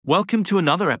Welcome to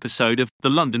another episode of The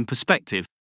London Perspective,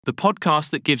 the podcast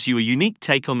that gives you a unique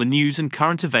take on the news and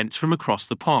current events from across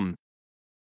the pond.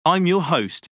 I'm your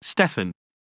host, Stefan.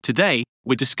 Today,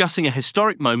 we're discussing a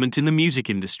historic moment in the music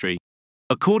industry.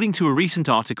 According to a recent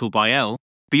article by Elle,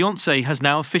 Beyoncé has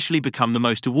now officially become the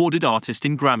most awarded artist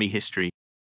in Grammy history.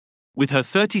 With her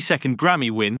 32nd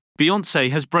Grammy win, Beyoncé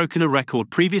has broken a record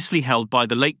previously held by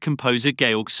the late composer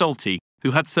Georg Solti,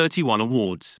 who had 31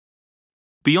 awards.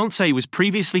 Beyoncé was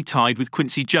previously tied with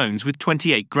Quincy Jones with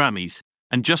 28 Grammys,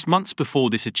 and just months before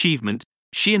this achievement,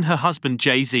 she and her husband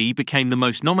Jay-Z became the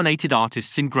most nominated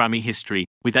artists in Grammy history,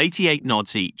 with 88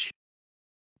 nods each.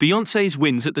 Beyoncé's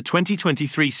wins at the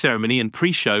 2023 ceremony and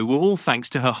pre-show were all thanks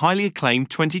to her highly acclaimed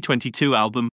 2022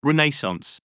 album,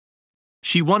 Renaissance.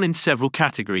 She won in several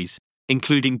categories,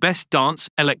 including Best Dance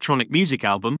Electronic Music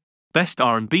Album, Best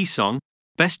R&B Song,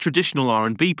 Best Traditional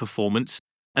R&B Performance,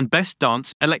 and Best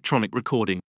Dance Electronic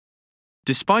Recording.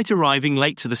 Despite arriving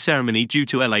late to the ceremony due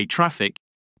to LA traffic,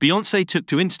 Beyoncé took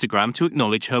to Instagram to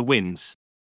acknowledge her wins.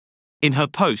 In her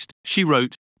post, she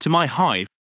wrote, "To my hive,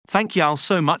 thank y'all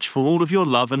so much for all of your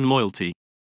love and loyalty.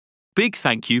 Big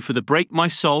thank you for the Break My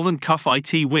Soul and Cuff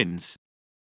IT wins.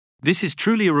 This is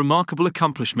truly a remarkable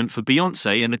accomplishment for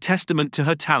Beyoncé and a testament to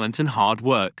her talent and hard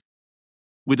work."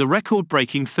 With a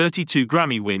record-breaking 32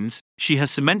 Grammy wins, she has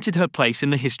cemented her place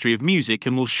in the history of music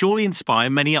and will surely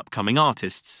inspire many upcoming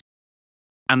artists.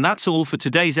 And that's all for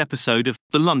today's episode of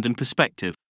The London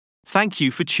Perspective. Thank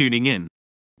you for tuning in.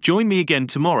 Join me again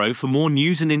tomorrow for more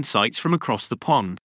news and insights from across the pond.